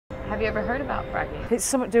Have you ever heard about fracking? It's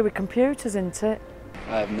something to do with computers, isn't it?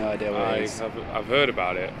 I have no idea what it is. I've heard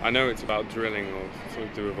about it. I know it's about drilling or something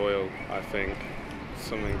to do with oil, I think.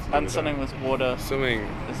 Something to do And with something that. with water Something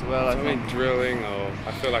as well, I something think. drilling, or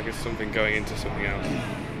I feel like it's something going into something else.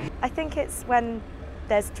 I think it's when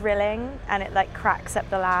there's drilling and it like cracks up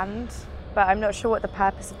the land, but I'm not sure what the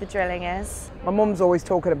purpose of the drilling is. My mum's always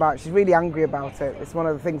talking about it. She's really angry about it. It's one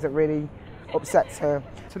of the things that really upsets her.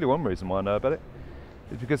 I'll tell you one reason why I know about it.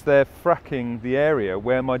 It's because they're fracking the area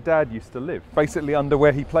where my dad used to live, basically under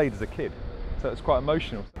where he played as a kid. So it's quite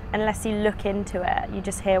emotional. Unless you look into it, you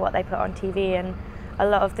just hear what they put on TV, and a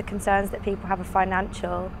lot of the concerns that people have are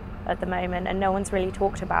financial at the moment, and no one's really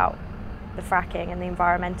talked about the fracking and the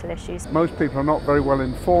environmental issues. Most people are not very well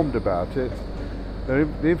informed about it.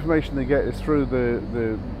 The information they get is through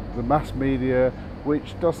the mass media,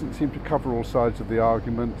 which doesn't seem to cover all sides of the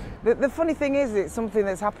argument. The funny thing is, it's something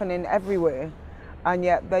that's happening everywhere, and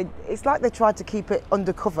yet it's like they try to keep it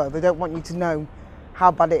undercover. They don't want you to know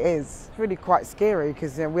how bad it is. It's really quite scary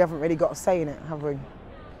because we haven't really got a say in it, have we?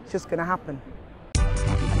 It's just going to happen.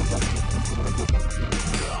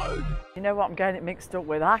 You know what I'm getting it mixed up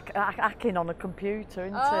with? Hacking on a computer,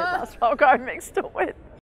 isn't it? That's what I'm getting mixed up with.